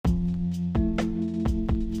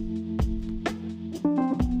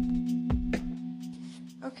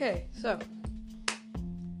Okay, so,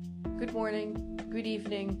 good morning, good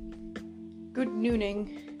evening, good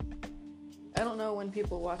nooning. I don't know when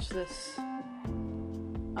people watch this.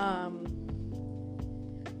 I'm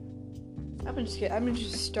gonna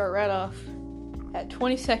just start right off at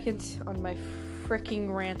 20 seconds on my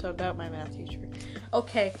freaking rant about my math teacher.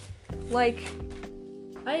 Okay, I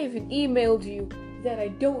even emailed you that I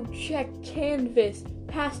don't check Canvas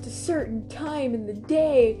past a certain time in the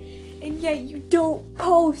day, and yet you don't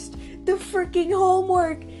post the freaking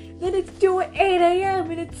homework that it's due at 8 a.m.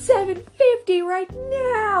 and it's 7:50 right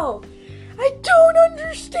now. I don't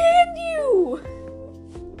understand you.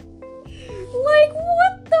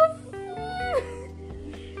 What the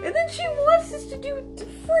And then she wants us to do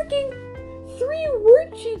freaking 3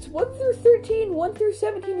 worksheets, 1 through 13, 1 through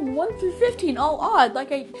 17, and 1 through 15, all odd.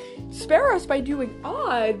 I spare us by doing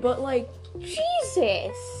odd, but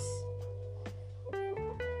Jesus.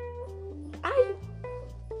 I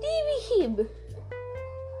leave him.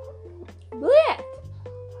 Blech.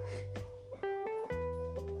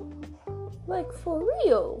 For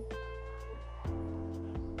real.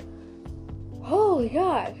 Holy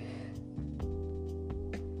God.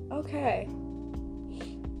 Okay.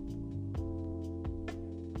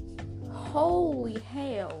 Holy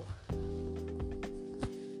hell.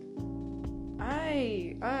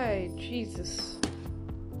 Jesus.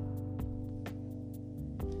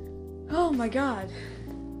 Oh my God.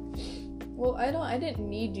 Well, I didn't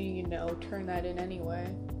need to, turn that in anyway.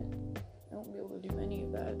 I won't be able to do any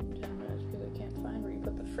of that in 10 minutes because I can't find where you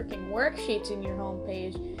put the freaking worksheets in your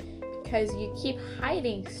homepage because you keep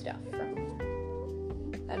hiding stuff from me.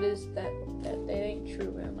 That ain't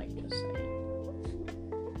true, man. Just saying.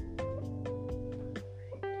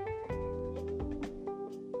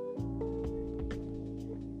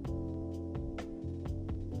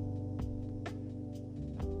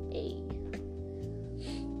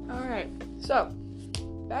 So,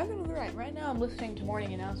 back into the right. Right now I'm listening to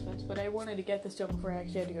morning announcements, but I wanted to get this done before I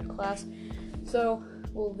actually had to go to class. So,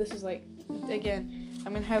 this is again,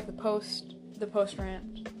 I'm gonna have the post class rant,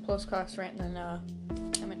 and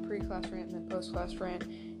then pre-class rant, and then post-class rant,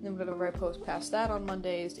 and then whatever I post past that on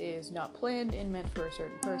Mondays is not planned and meant for a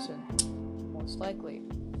certain person, most likely.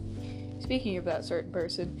 Speaking of that certain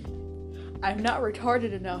person, I'm not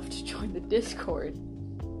retarded enough to join the Discord.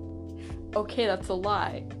 Okay, that's a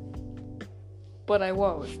lie. But I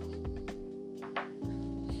won't.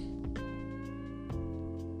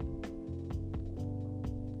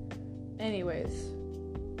 Anyways,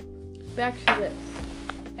 back to this.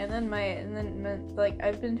 And then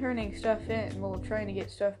I've been turning stuff in, trying to get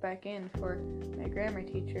stuff back in for my grammar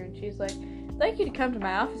teacher, and she's like, I'd like you to come to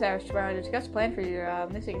my office hours tomorrow to discuss a plan for your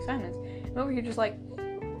missing assignments. And over here just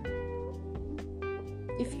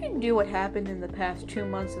if you knew what happened in the past 2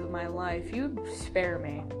 months of my life, you'd spare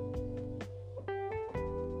me.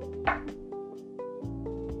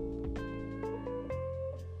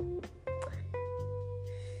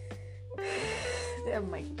 Oh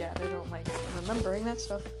my God, I don't like remembering that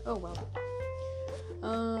stuff. Oh well.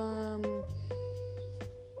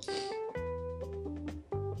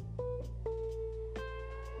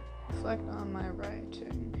 Reflect on my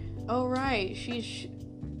writing. Oh right, she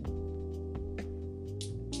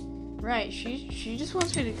just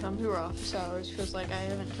wants me to come to her office hours because I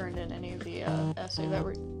haven't turned in any of the essay that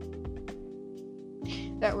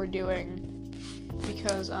we're doing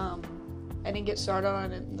because I didn't get started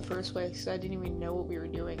on it in the first place because I didn't even know what we were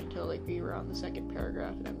doing until we were on the second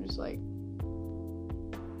paragraph, and I'm just what?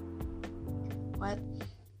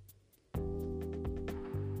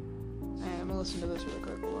 Alright, I'm gonna listen to this really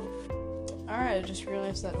quick. Alright, I just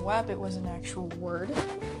realized that wabbit was an actual word.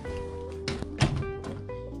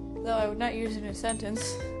 Though I would not use it in a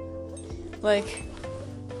sentence like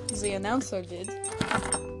the announcer did.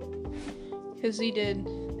 Because he did,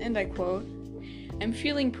 and I quote, "I'm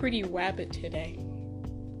feeling pretty wabbit today."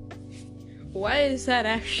 Why is that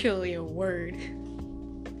actually a word?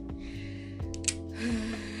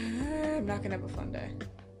 I'm not gonna have a fun day.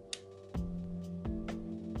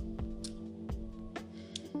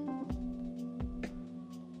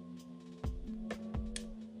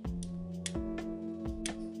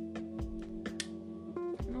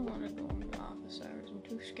 I don't want to go into office hours. I'm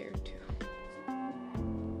too scared to.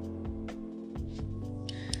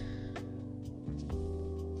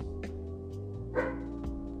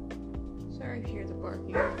 Sorry if you hear the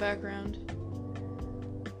barking in the background.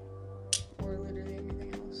 Or literally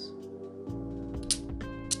anything else.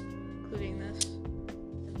 Including this.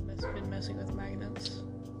 I've been messing with magnets.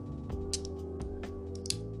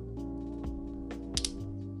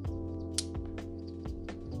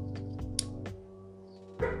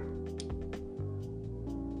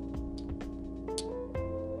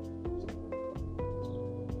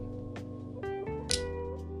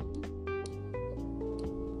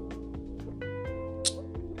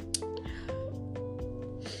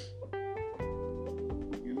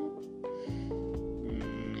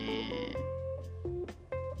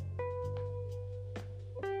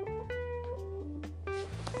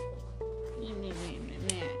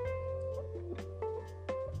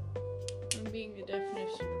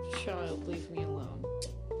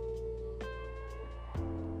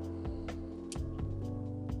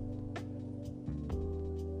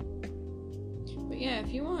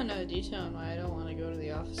 if you want a detail on why I don't want to go to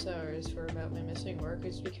the office hours for about my missing work,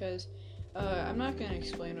 it's because I'm not gonna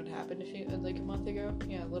explain what happened a month ago.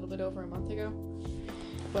 Yeah, a little bit over a month ago.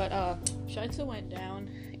 But Scheitzel went down.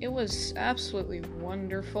 It was absolutely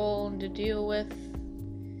wonderful to deal with.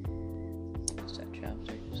 What's that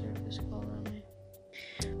chapter? Service call on me.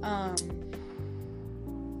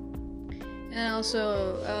 And I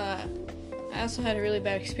also had a really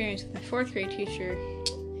bad experience with my 4th grade teacher,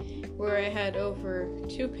 where I had over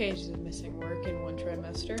 2 pages of missing work in one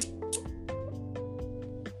trimester.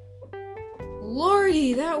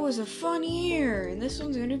 Lordy, that was a fun year, and this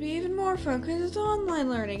one's gonna be even more fun because it's online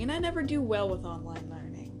learning, and I never do well with online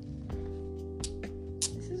learning.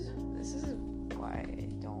 This is why I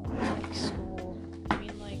don't like school. I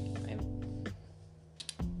mean, like,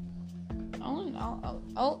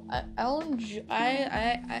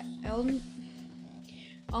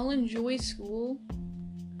 I'll enjoy school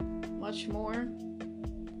much more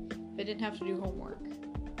if I didn't have to do homework.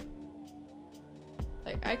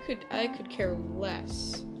 Like, I could care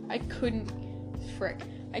less. I couldn't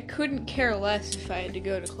care less if I had to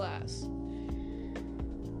go to class.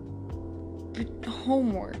 But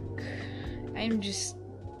homework, I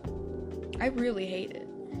really hate it.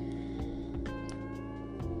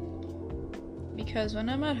 Because when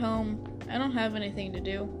I'm at home, I don't have anything to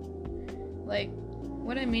do. Like,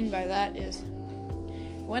 what I mean by that is,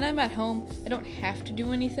 when I'm at home, I don't have to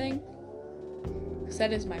do anything, because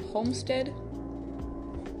that is my homestead.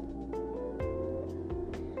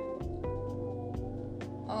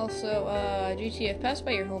 Also, GT, I've passed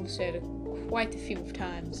by your homestead quite a few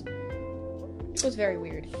times. It was very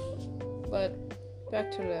weird. But, back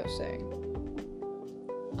to what I was saying.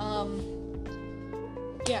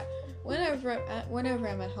 Yeah, whenever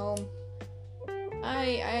I'm at home,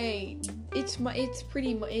 it's my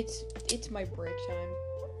break time.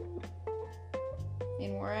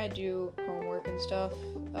 And where I do homework and stuff,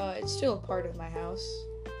 it's still a part of my house.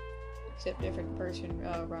 Except a different person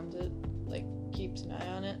runs it, like, keeps an eye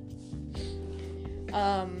on it.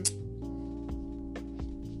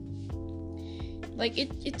 Like,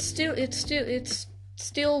 it's still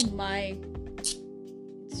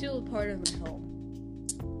a part of my home.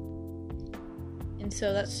 And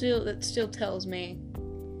so that still tells me,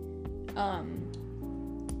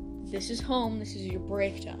 this is home, this is your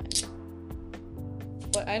break time.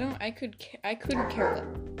 But I couldn't care less.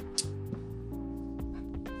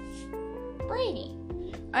 Brady,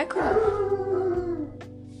 I couldn't.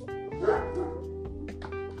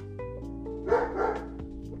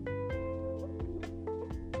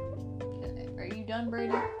 Are you done,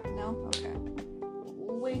 Brady? No? Okay.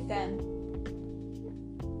 We'll wait then.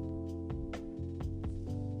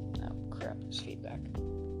 Oh, crap, there's feedback.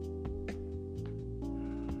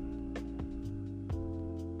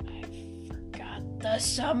 I forgot the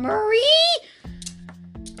summary!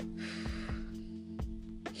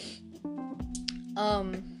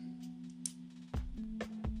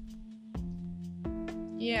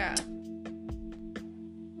 Yeah.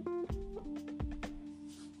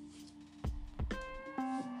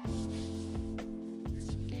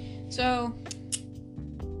 So,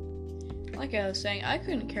 like I was saying, I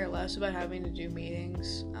couldn't care less about having to do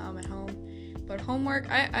meetings at home. But homework,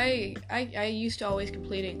 I used to always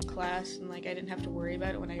complete it in class, and like I didn't have to worry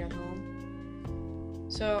about it when I got home.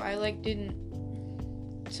 So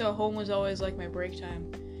so home was always like my break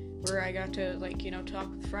time, where I got to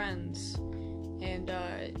talk with friends and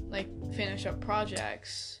finish up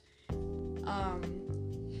projects. I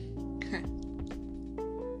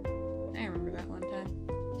remember that one time.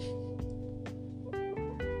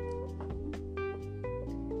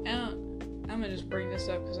 I'm gonna just bring this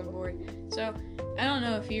up because I'm bored. So, I don't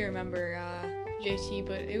know if you remember, JT,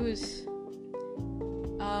 but it was,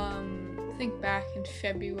 I think back in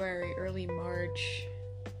February, early March,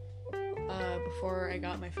 before I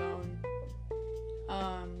got my phone,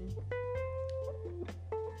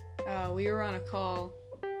 we were on a call,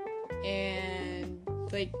 and,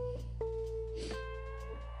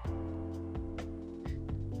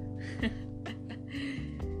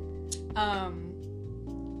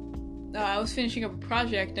 I was finishing up a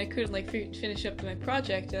project, and I couldn't, finish up my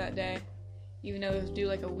project that day, even though it was due,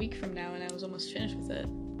 a week from now, and I was almost finished with it.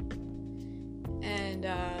 And,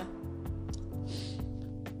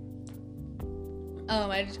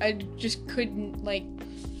 I just couldn't,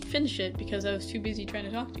 finish it because I was too busy trying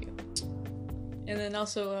to talk to you. And then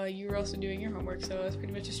also, you were also doing your homework, so I was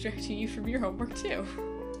pretty much distracting you from your homework, too.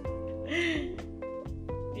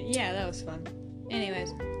 Yeah, that was fun.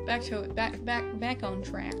 Anyways, back on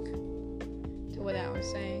track to what I was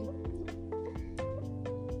saying.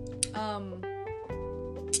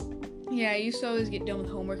 Yeah, I used to always get done with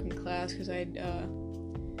homework in class because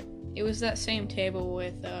it was that same table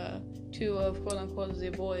with two of quote-unquote the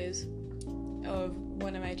boys of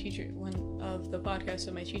one of the podcasts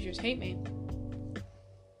that my teachers hate me.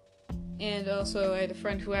 And also, I had a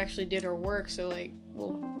friend who actually did her work, so,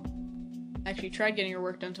 actually tried getting her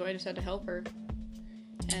work done, so I just had to help her.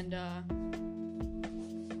 And,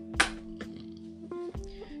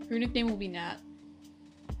 her nickname will be Nat.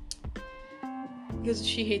 Because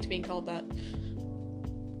she hates being called that.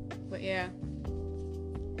 But yeah.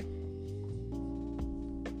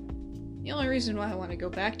 The only reason why I want to go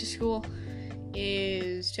back to school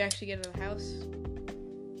is to actually get out of the house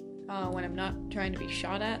when I'm not trying to be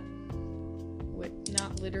shot at.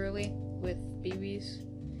 Not literally, with BBs.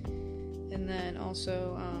 And then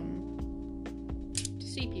also to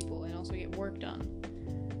see people and also get work done.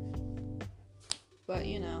 But,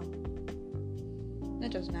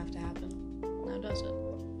 that doesn't have to happen. Now does it?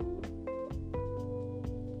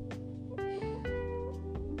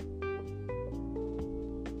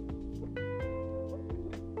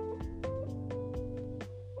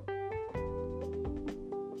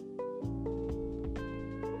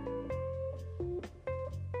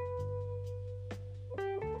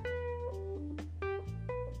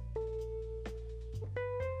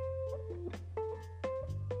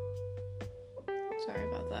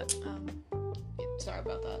 Sorry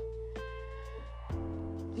about that.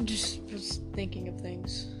 Just was thinking of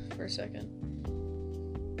things for a second.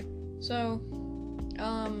 So,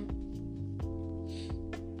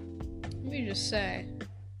 let me just say,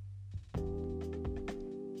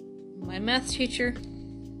 my math teacher,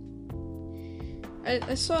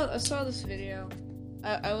 I saw this video.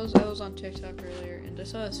 I was on TikTok earlier, and I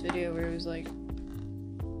saw this video where it was like,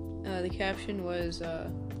 the caption was,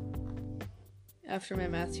 after my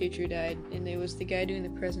math teacher died, and it was the guy doing the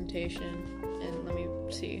presentation, and let me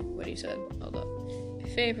see what he said. Hold up.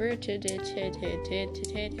 Favorited.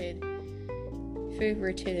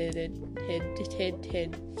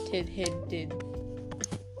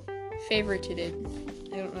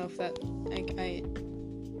 I don't know if that,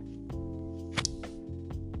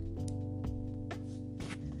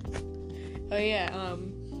 oh yeah,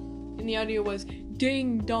 and the audio was,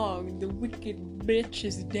 ding dong, the wicked bitch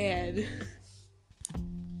is dead.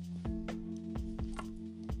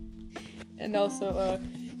 And also,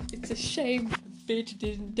 it's a shame the bitch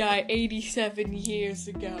didn't die 87 years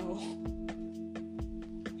ago.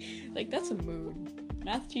 That's a mood.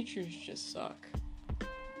 Math teachers just suck.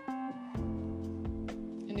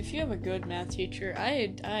 And if you have a good math teacher,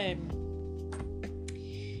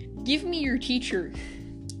 give me your teacher.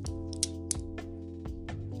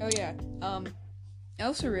 Oh yeah, I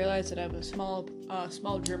also realized that I have a small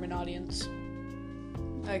German audience.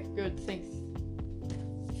 I could think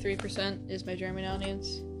 3% is my German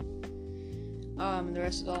audience. The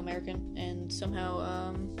rest is all American. And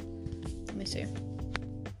somehow, let me see.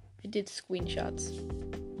 I did screenshots.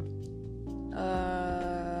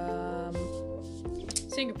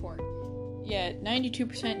 Singapore. Yeah,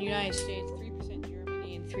 92% United States, 3%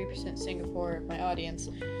 Germany, and 3% Singapore, my audience.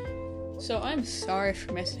 So I'm sorry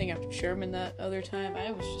for messing up German that other time.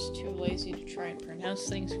 I was just too lazy to try and pronounce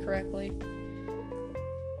things correctly.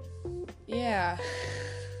 Yeah.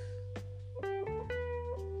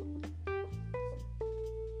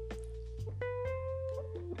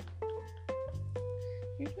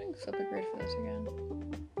 You're doing flip a grid for this again.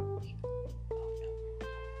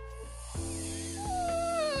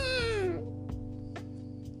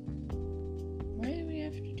 Why do we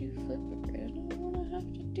have to do flip a grid? I don't want to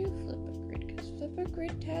have to do flip a grid because flip a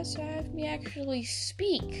grid has to have me actually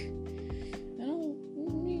speak.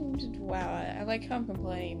 Wow, I like how I'm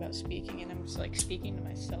complaining about speaking and I'm just speaking to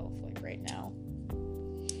myself right now.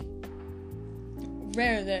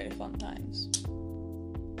 Very fun times.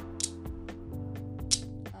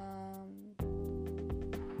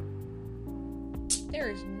 There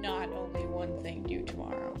is not only one thing due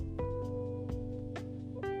tomorrow.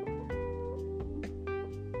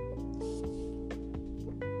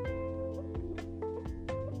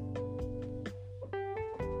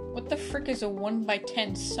 What the frick is a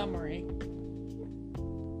 1x10 summary?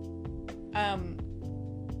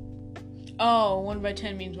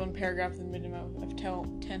 1x10 means one paragraph with a minimum of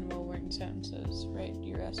 10 well-written sentences. Write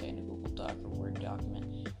your essay in a Google Doc or Word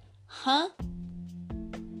document. Huh?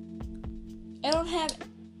 I don't have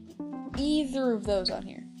either of those on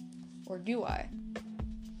here. Or do I?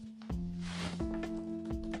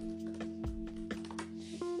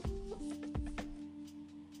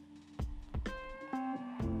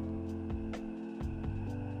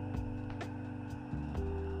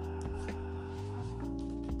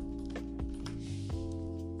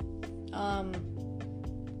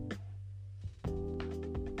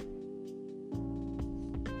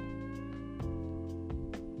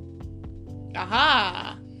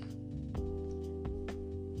 Aha!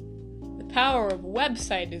 The power of a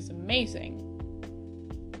website is amazing.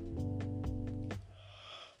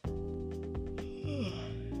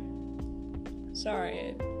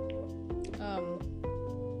 Sorry.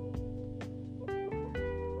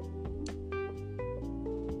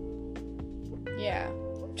 Yeah.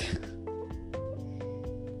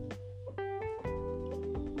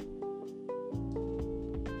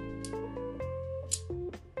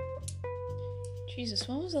 Jesus,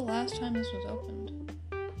 when was the last time this was opened?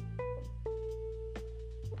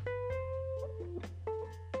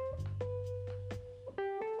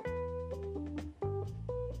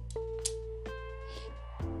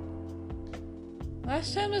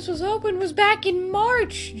 Last time this was opened was back in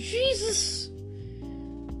March! Jesus!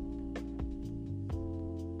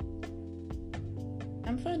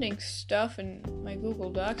 I'm finding stuff in my Google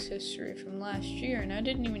Docs history from last year, and I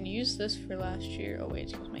didn't even use this for last year. Oh wait,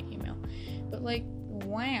 it's because my email. But like,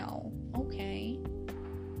 wow, okay.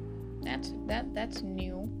 That's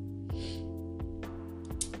new.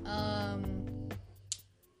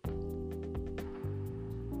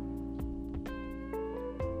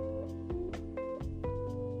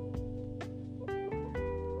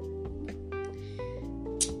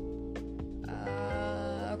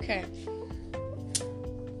 Okay.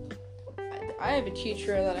 I have a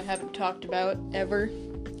teacher that I haven't talked about ever.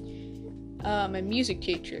 My music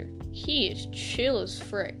teacher. He is chill as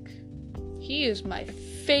frick. He is my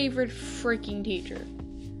favorite freaking teacher.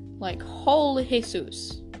 Like, holy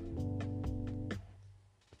Jesus.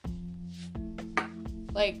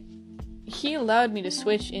 Like, he allowed me to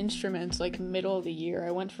switch instruments, like, middle of the year.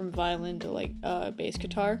 I went from violin to, like, bass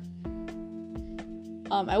guitar.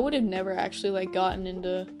 I would have never actually, like, gotten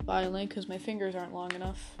into violin because my fingers aren't long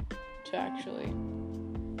enough to actually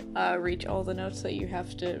reach all the notes that you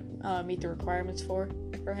have to meet the requirements for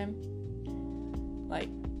him. Like,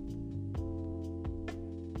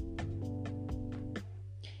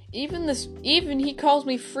 even he calls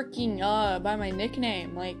me freaking by my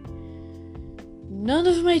nickname. Like, none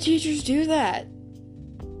of my teachers do that.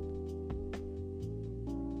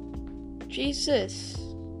 Jesus.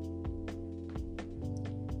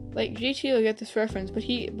 Like, GT will get this reference, but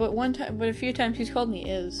a few times he's called me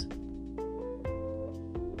Iz.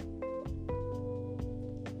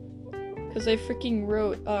 Because I freaking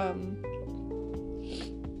wrote,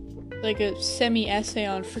 like a semi-essay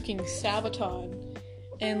on freaking Sabaton.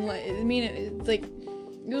 And, like, I mean, it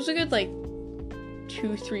was a good, like,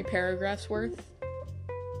 2-3 paragraphs worth.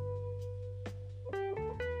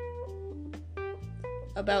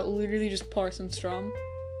 About literally just Parson Strom.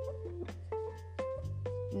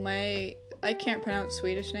 I can't pronounce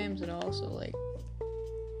Swedish names at all, so, like,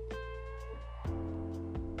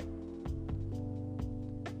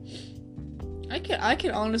 I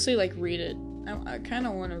could honestly, like, read it. I kind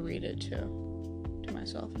of want to read it, too, to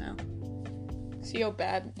myself now. See how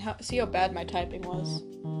bad my typing was.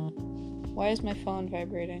 Why is my phone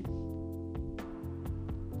vibrating?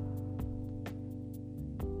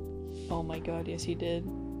 Oh my god, yes he did.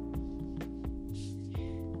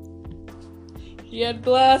 He had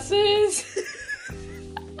glasses!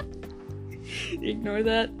 Ignore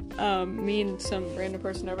that. Me and some random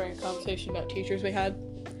person are having a conversation about teachers we had.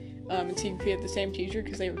 And seeing if we had the same teacher,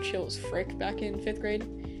 because they were chill as frick back in 5th grade.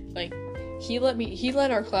 Like, he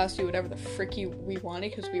let our class do whatever the frick we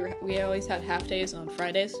wanted, because we always had half days on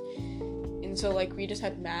Fridays. And so, like, we just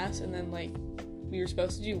had mass, and then, like, we were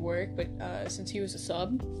supposed to do work, but, since he was a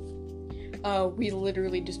sub, we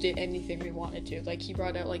literally just did anything we wanted to. Like, he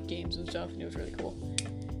brought out, like, games and stuff, and it was really cool.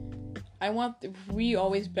 We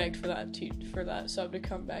always begged for that sub to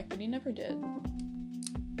come back, but he never did.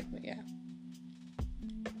 But yeah.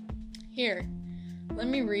 Here. Let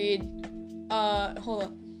me read, hold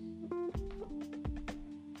on.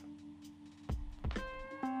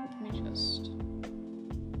 Let me just...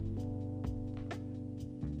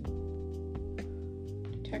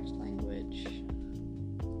 text language.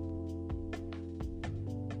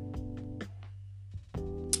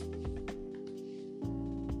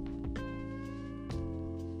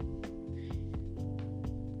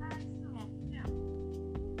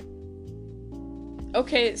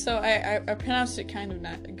 Okay, so I pronounced it kind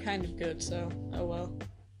of good, so oh well.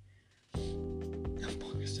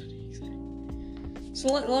 So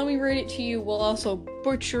let me read it to you while also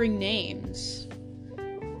butchering names.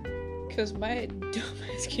 Because my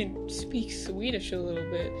dumbass can speak Swedish a little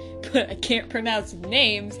bit, but I can't pronounce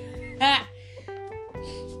names. Ha!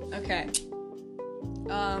 Okay.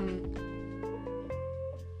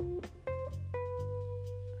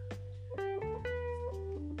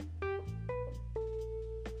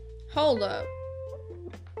 Hold up.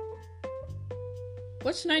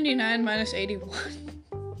 What's 99 minus 81?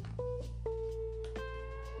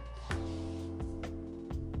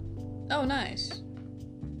 Oh, nice.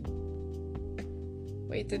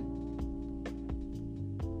 Wait,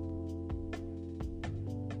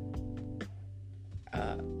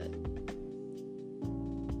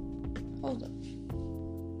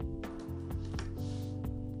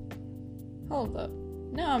 Hold up.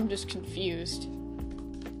 Now I'm just confused.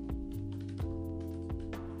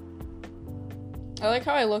 I like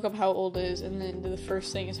how I look up how old it is, and then the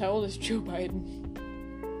first thing is, how old is Joe Biden?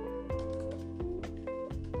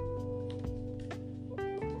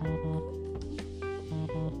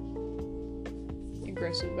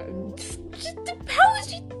 Aggressive Biden. How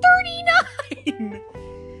is he 39?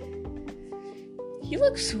 He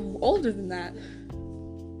looks older than that.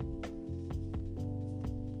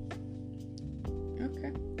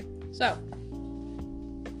 Okay. So,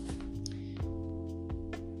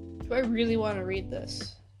 do I really want to read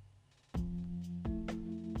this?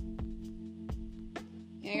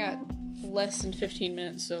 I got less than 15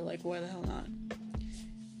 minutes, so like, why the hell not?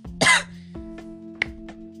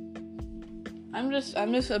 I'm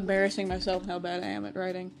just embarrassing myself how bad I am at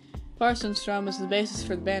writing. Parsons Strom is the bassist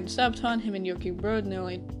for the band Sabaton. Him and Joachim Brode, and the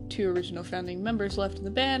only two original founding members left in the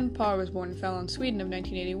band. Parr was born in Falun, Sweden of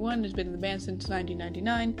 1981, and has been in the band since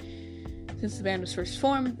 1999. Since the band was first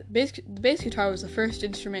formed, the bass guitar was the first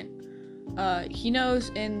instrument he knows,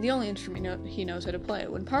 and the only instrument he knows how to play.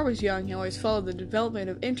 When Parr was young, he always followed the development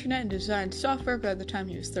of internet and design software. By the time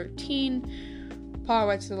he was 13, Parr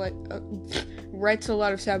writes a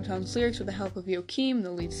lot of Sabaton's lyrics with the help of Joachim, the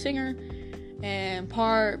lead singer, and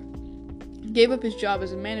Parr gave up his job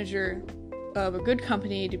as a manager of a good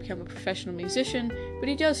company to become a professional musician, but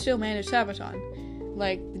he does still manage Sabaton,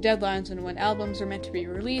 like the deadlines and when albums are meant to be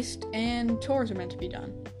released and tours are meant to be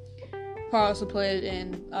done. Parr also played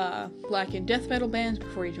in black and death metal bands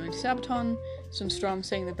before he joined Sabaton. Some Strom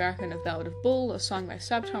sang the background of Ballad of Bull, a song by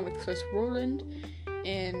Sabaton with Chris Rowland,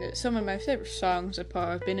 and some of my favorite songs that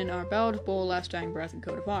Parr have been in are Ballad of Bull, Last Dying Breath, and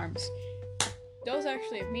Coat of Arms. Those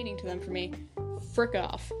actually have meaning to them for me. Frick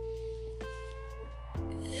off.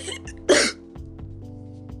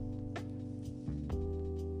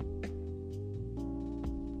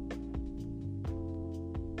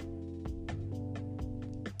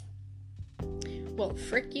 Well,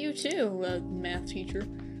 frick you too, math teacher.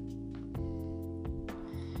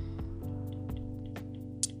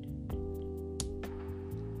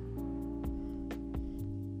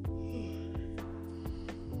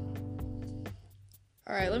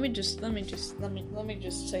 Alright, let me just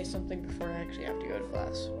say something before I actually have to go to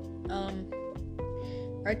class.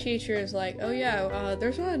 Our teacher is like, oh yeah,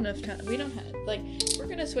 there's not enough time, we're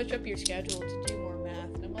gonna switch up your schedule to do more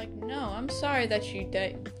math. And I'm like, no, I'm sorry that you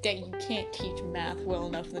can't teach math well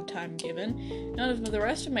enough in the time given. None of the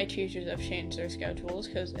rest of my teachers have changed their schedules,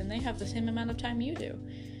 and they have the same amount of time you do.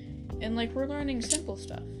 And like, we're learning simple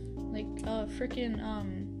stuff, like,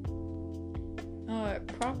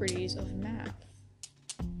 properties of math,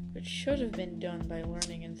 which should have been done by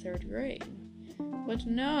learning in 3rd grade. But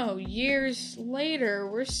no, years later,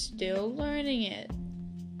 we're still learning it.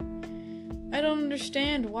 I don't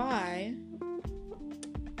understand why.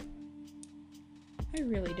 I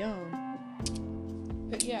really don't.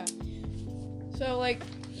 But yeah. So, like,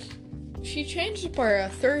 she changed up our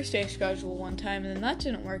Thursday schedule one time, and then that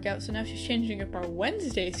didn't work out, so now she's changing up our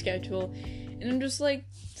Wednesday schedule. And I'm just like,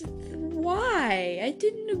 why? I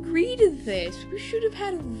didn't agree to this. We should have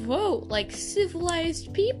had a vote like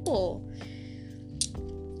civilized people.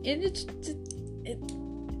 And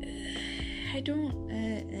I don't,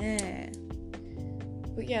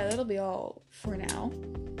 But yeah, that'll be all for now.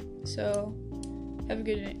 So, have a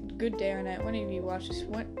good day or night. Whenever you watch this,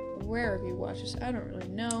 wherever you watch this, I don't really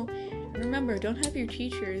know. And remember, don't have your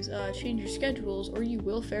teachers change your schedules, or you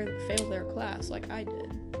will fail their class like I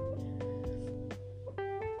did.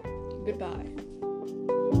 Goodbye.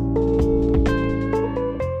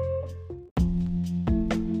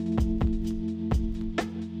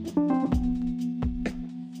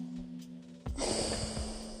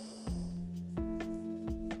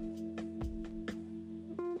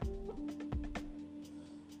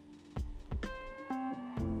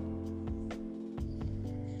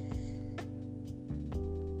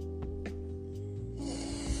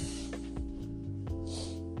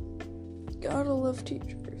 Gotta love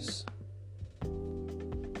teachers.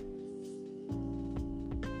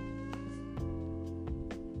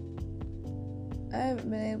 I haven't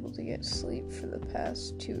been able to get sleep for the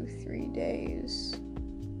past 2-3 days,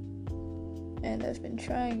 and I've been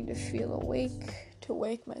trying to feel awake to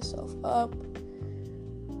wake myself up,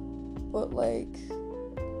 but like,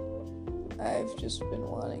 I've just been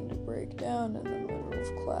wanting to break down in the middle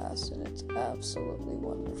of class, and it's absolutely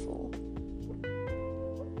wonderful.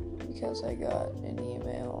 Because I got an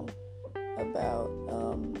email about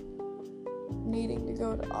needing to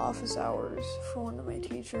go to office hours for one of my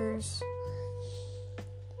teachers.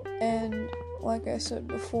 And like I said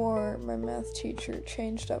before, my math teacher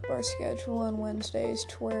changed up our schedule on Wednesdays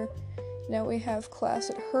to where now we have class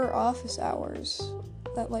at her office hours,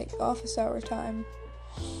 at like office hour time.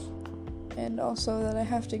 And also that I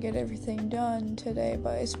have to get everything done today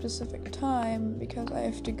by a specific time because I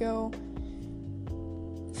have to go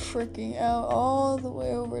freaking out all the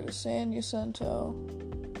way over to San Jacinto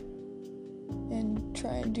and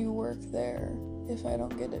try and do work there if I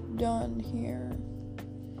don't get it done here.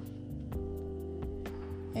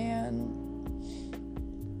 And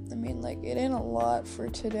I mean, like, it ain't a lot for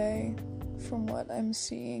today from what I'm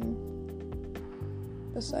seeing,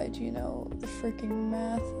 besides, you know, the freaking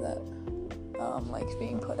math that likes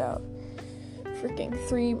being put out freaking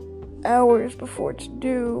 3 hours before it's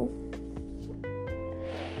due.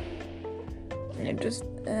 And it just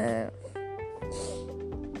I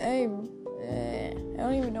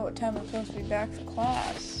don't even know what time I'm supposed to be back for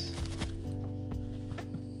class.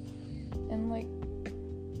 And like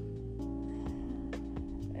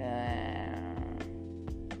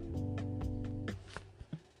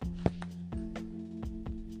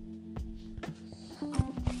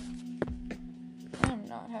I'm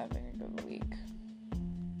not having a good week.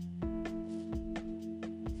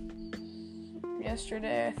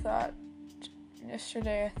 Yesterday I thought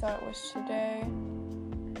was today.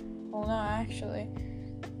 Well, no, actually,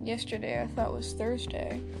 yesterday I thought was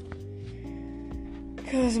Thursday.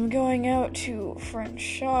 Because I'm going out to a friend's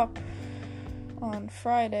shop on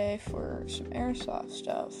Friday for some airsoft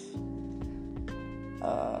stuff.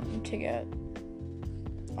 To get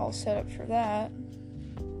all set up for that.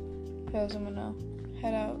 Because I'm gonna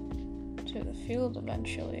head out to the field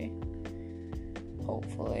eventually.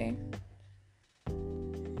 Hopefully.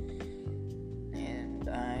 And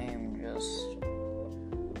I'm just...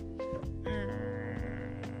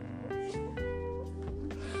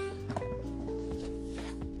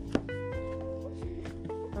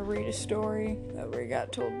 I'll read a story that we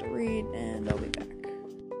got told to read, and I'll be back.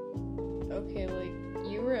 Okay, like,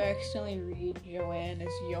 you were accidentally read Joanne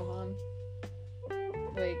as Johan.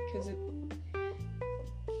 Like, cause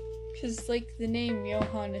like, the name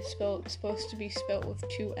Johan is supposed to be spelled with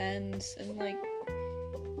 2 N's, and like,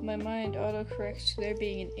 my mind autocorrects to there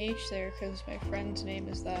being an H there, cause my friend's name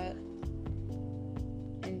is that.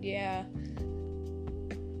 And yeah.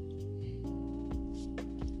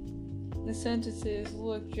 The sentence is,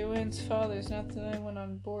 look, Joanne's father's not the only one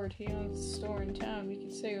on board. He owns a store in town. We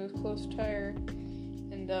could say it was close tire.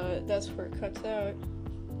 And that's where it cuts out.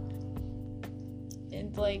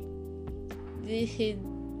 And like,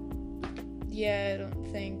 yeah, I don't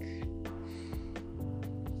think.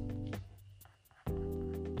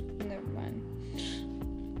 Never mind.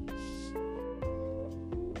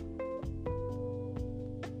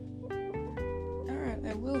 Alright,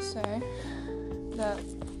 I will say that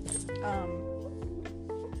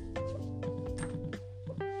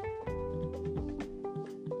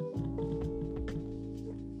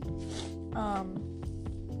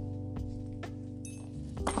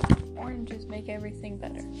oranges make everything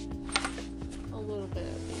better. A little bit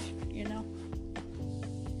at least, you know?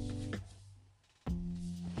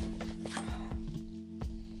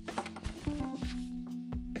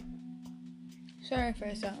 Sorry if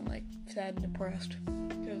I sound like sad and depressed,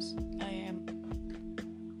 because I am.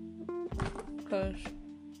 Because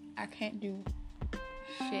I can't do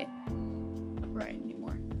shit right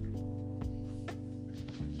anymore.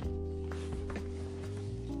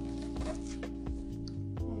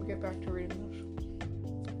 I'll get back to reading this.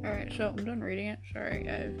 Alright, so I'm done reading it. Sorry,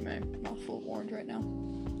 I have my mouth full of orange right now.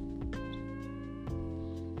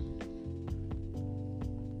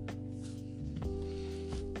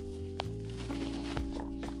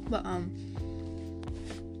 But,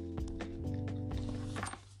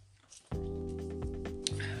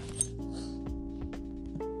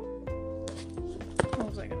 what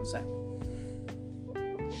was I gonna say?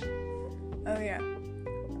 Oh yeah.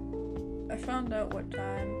 I found out what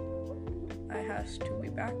time I has to be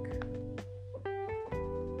back.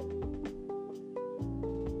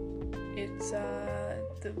 It's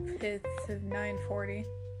the 5th of 9:40.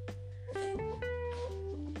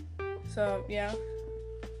 So yeah.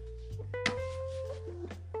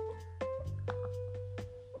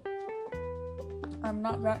 I'm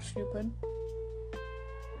not that stupid.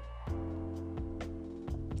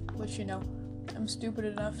 But you know, I'm stupid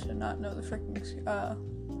enough to not know the freaking,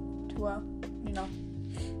 you know,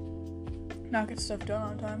 not get stuff done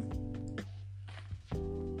on time.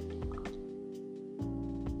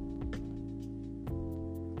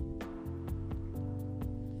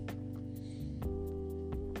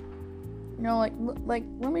 You know, like,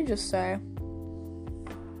 let me just say,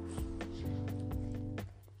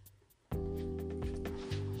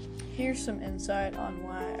 here's some insight on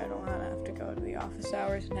why I don't want to have to go to the office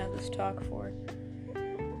hours and have this talk for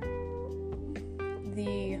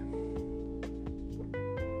the,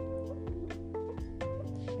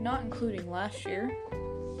 not including last year,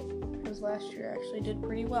 because last year I actually did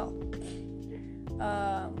pretty well.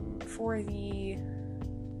 For the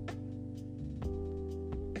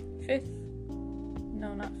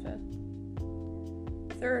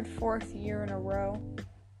third, fourth year in a row,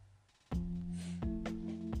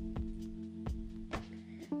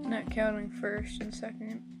 not counting first and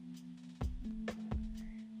second,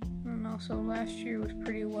 and also last year was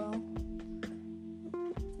pretty well,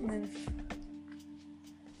 and then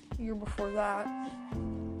the year before that,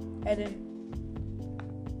 I didn't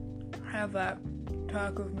have that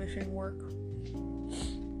talk of missing work,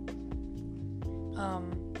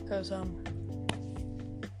 because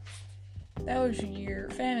that was a year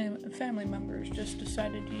family members just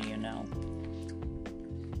decided to,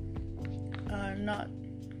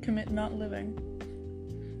 not living.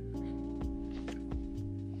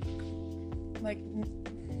 Like,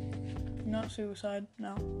 not suicide,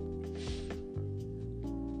 no.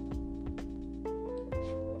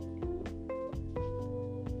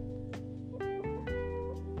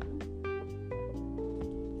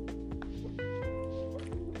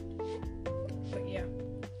 But yeah.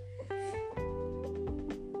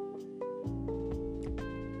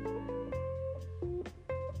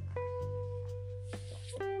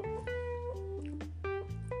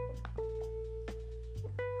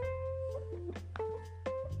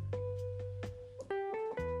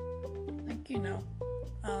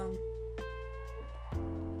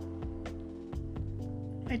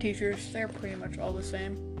 My teachers, they're pretty much all the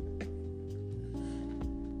same.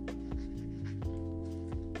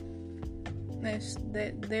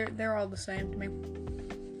 They're all the same to me.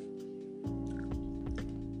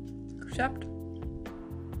 Except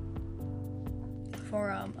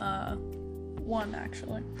for one,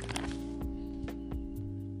 actually.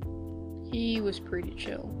 He was pretty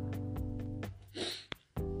chill.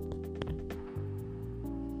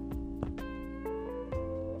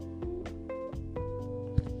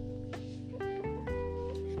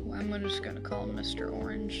 I'm just gonna call him Mr.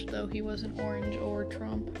 Orange, though he wasn't orange or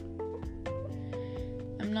Trump.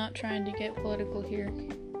 I'm not trying to get political here.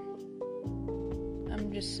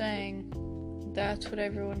 I'm just saying that's what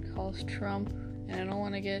everyone calls Trump, and I don't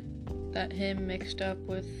want to get him mixed up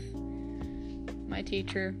with my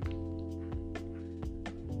teacher,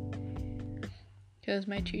 because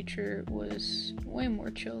my teacher was way more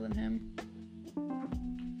chill than him.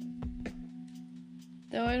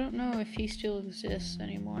 Though I don't know if he still exists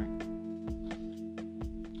anymore.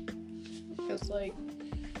 Because,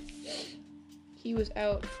 he was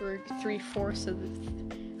out for 4/5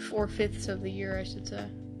 of the year, I should say.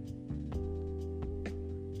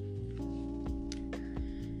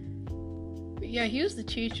 But yeah, he was the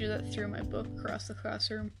teacher that threw my book across the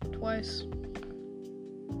classroom twice.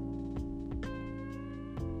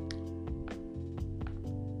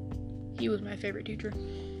 He was my favorite teacher.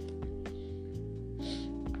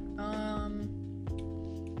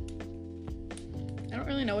 I don't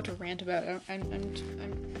really know what to rant about. I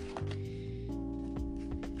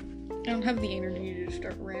don't have the energy to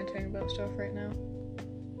start ranting about stuff right now.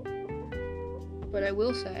 But what I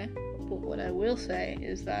will say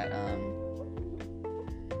is that on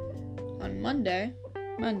Monday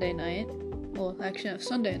night, well, actually no,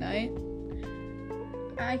 Sunday night,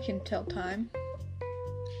 I can tell time.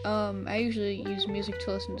 I usually use music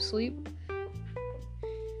to listen to sleep.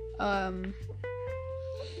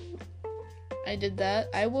 I did that.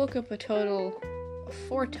 I woke up a total of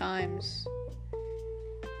 4 times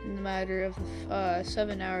in the matter of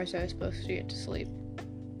 7 hours I was supposed to get to sleep.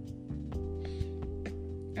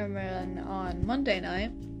 And then on Monday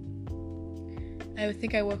night, I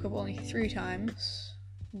think I woke up only 3 times,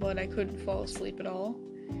 but I couldn't fall asleep at all.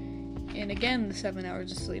 And again, the 7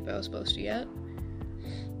 hours of sleep I was supposed to get.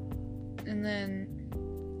 And then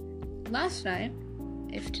last night,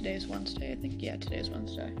 if today's Wednesday, I think, yeah, today's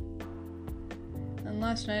Wednesday. And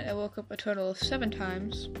last night I woke up a total of 7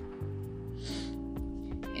 times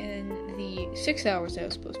in the 6 hours I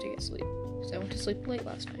was supposed to get sleep, because I went to sleep late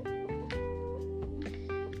last night.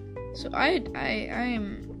 So I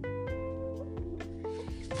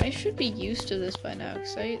should be used to this by now,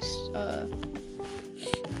 because I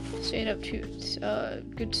stayed up to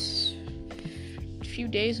good few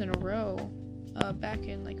days in a row, back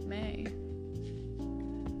in, like, May.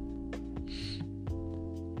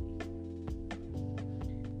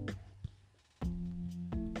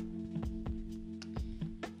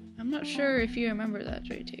 I'm not sure if you remember that,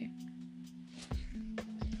 JT.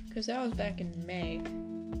 Because that was back in May,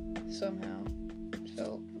 somehow.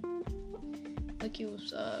 So, like it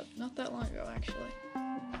was, not that long ago, actually.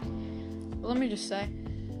 But let me just say,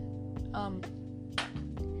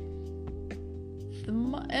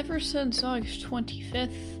 ever since August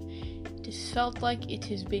 25th, it has felt like it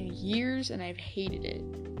has been years, and I've hated it.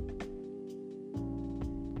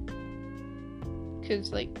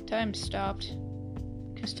 Because, like, time stopped.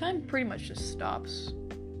 Because time pretty much just stops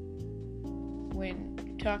when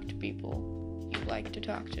you talk to people you like to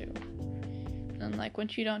talk to. And, like,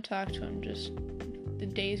 once you don't talk to them, just the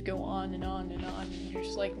days go on and on and on, and you're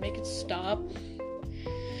just like, make it stop.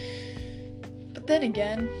 But then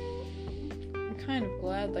again, I'm kind of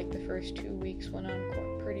glad, like, the first 2 weeks went on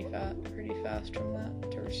pretty fast from that.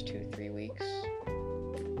 First 2-3 weeks.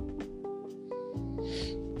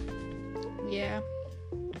 Yeah.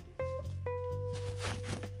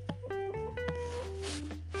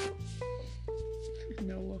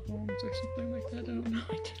 Noah Holmes or something like that. I don't know.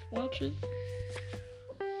 I didn't watch it.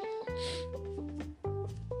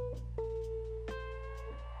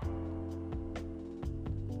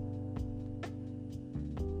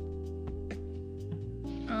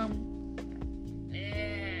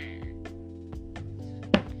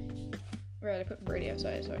 Right, I put Brady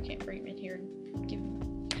outside, so I can't bring him in here and give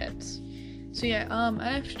him pets. So yeah, I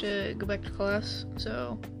have to go back to class,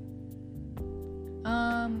 so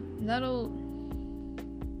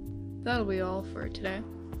that'll be all for today.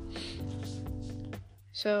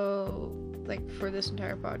 So, like, for this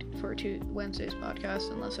entire for Wednesdays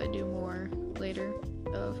podcast, unless I do more later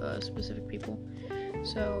of specific people.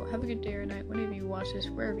 So have a good day or night whenever you watch this,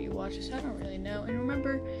 wherever you watch this. I don't really know. And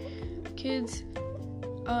remember, kids,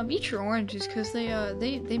 eat your oranges, because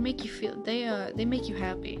they make you feel they make you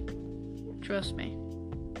happy. Trust me.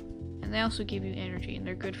 And they also give you energy, and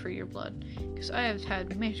they're good for your blood. Because I have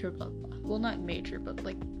had major blood, well, not major, but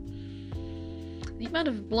like the amount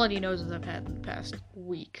of bloody noses I've had in the past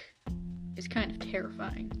week is kind of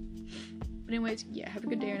terrifying. But anyways, yeah, have a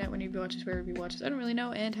good day or night whenever you watch this, wherever you watch this. I don't really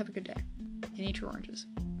know, and have a good day. And eat your oranges.